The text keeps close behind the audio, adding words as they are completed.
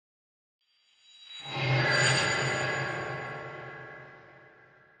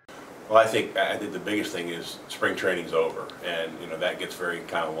Well, I think the biggest thing is spring training's over, and that gets very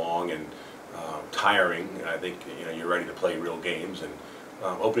kind of long and tiring. And I think you're ready to play real games, and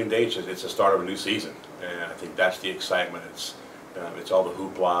opening day it's the start of a new season, and I think that's the excitement. It's all the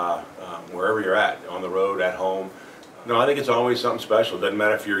hoopla wherever you're at, on the road, at home. No, I think it's always something special. It doesn't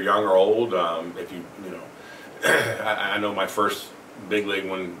matter if you're young or old. If I know my first big league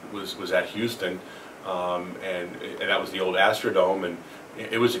one was at Houston, and that was the old Astrodome, and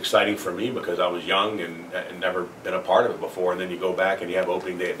it was exciting for me because I was young and never been a part of it before. And then you go back and you have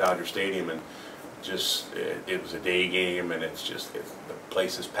opening day at Dodger Stadium, and just it was a day game, and the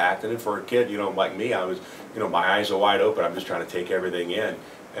place is packed. And then for a kid, like me, I was, my eyes are wide open. I'm just trying to take everything in.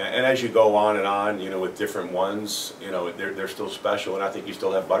 And as you go on and on, with different ones, they're still special, and I think you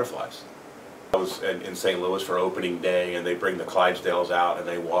still have butterflies. I was in St. Louis for opening day, and they bring the Clydesdales out and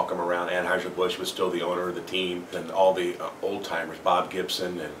they walk them around. Anheuser-Busch was still the owner of the team, and all the old-timers, Bob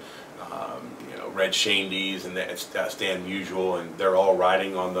Gibson and Red Shandy's and Stan Musial, and they're all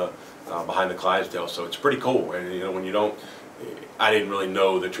riding on the behind the Clydesdale. So it's pretty cool. And when you don't, I didn't really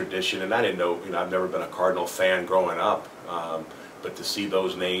know the tradition, and I didn't know, I've never been a Cardinal fan growing up, but to see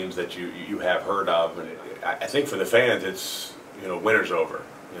those names that you have heard of, and I think for the fans, it's winter's over.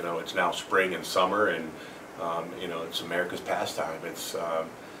 It's now spring and summer, and it's America's pastime. It's I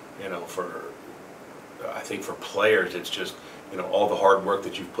think for players, it's just all the hard work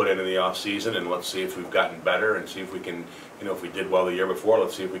that you've put into the off season, and let's see if we've gotten better, and see if we can, if we did well the year before,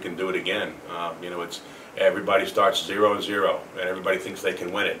 let's see if we can do it again. It's everybody starts 0-0, and everybody thinks they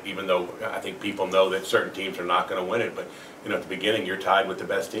can win it, even though I think people know that certain teams are not going to win it. But at the beginning, you're tied with the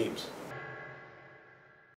best teams.